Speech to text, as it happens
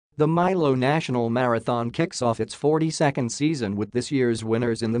The Milo National Marathon kicks off its 42nd season with this year's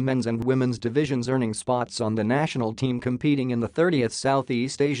winners in the men's and women's divisions earning spots on the national team competing in the 30th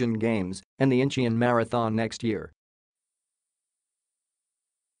Southeast Asian Games and the Incheon Marathon next year.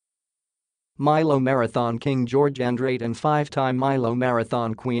 Milo Marathon king Joerge Andrade and five-time Milo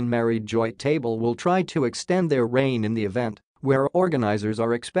Marathon queen married Joy Tabal will try to extend their reign in the event, where organizers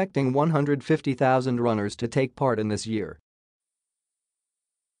are expecting 150,000 runners to take part in this year.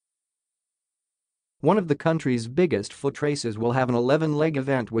 One of the country's biggest foot races will have an 11-leg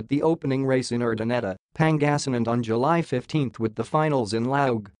event with the opening race in Urdaneta, Pangasinan on July 15 with the finals in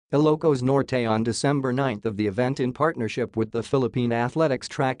Laoag, Ilocos Norte on December 9 of the event in partnership with the Philippine Athletics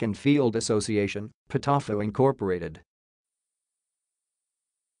Track and Field Association, PATAFA Incorporated.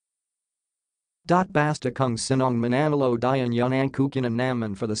 Basta kung sinong mananalo dyan kukunin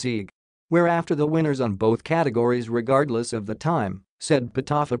namin for the SEAG. Where after the winners on both categories regardless of the time, said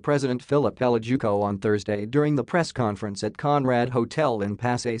PATAFA President Philip Ella Juico on Thursday during the press conference at Conrad Hotel in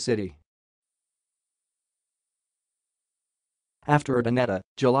Pasay City. After Urdaneta,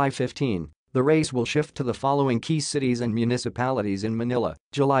 July 15, the race will shift to the following key cities and municipalities in Manila,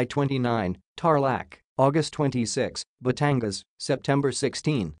 July 29, Tarlac, August 26, Batangas, September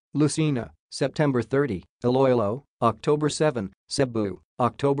 16, Lucena, September 30, Iloilo, October 7, Cebu,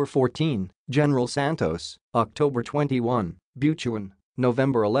 October 14, General Santos, October 21, Butuan,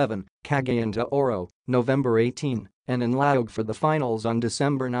 November 11, Cagayan de Oro, November 18, and in Laoag for the finals on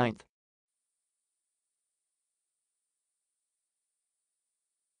December 9.